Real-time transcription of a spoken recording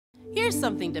Here's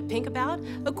something to think about.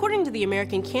 According to the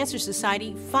American Cancer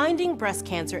Society, finding breast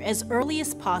cancer as early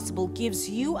as possible gives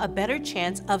you a better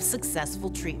chance of successful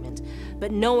treatment.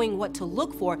 But knowing what to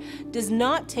look for does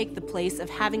not take the place of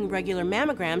having regular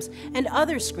mammograms and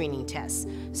other screening tests.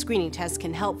 Screening tests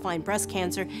can help find breast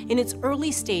cancer in its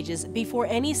early stages before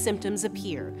any symptoms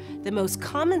appear. The most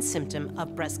common symptom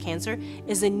of breast cancer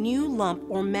is a new lump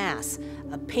or mass.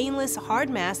 A painless, hard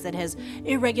mass that has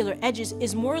irregular edges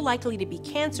is more likely to be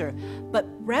cancer, but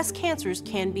breast cancers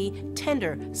can be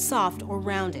tender, soft, or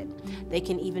rounded. They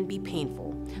can even be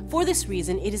painful. For this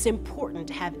reason, it is important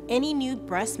to have any new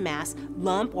breast mass,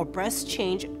 lump, or breast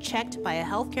change checked by a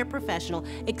healthcare professional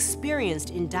experienced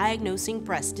in diagnosing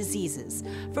breast diseases.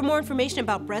 For more information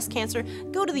about breast cancer,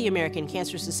 go to the American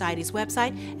Cancer Society's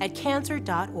website at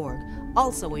cancer.org.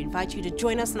 Also, we invite you to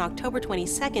join us on October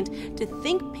 22nd to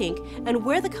think pink and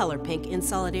wear the color pink in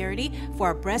solidarity for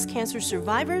our breast cancer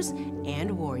survivors and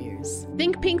warriors.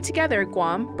 Think Pink Together,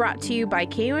 Guam, brought to you by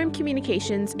KUM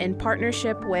Communications in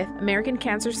partnership with American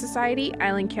Cancer Society,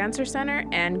 Island Cancer Center,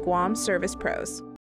 and Guam Service Pros.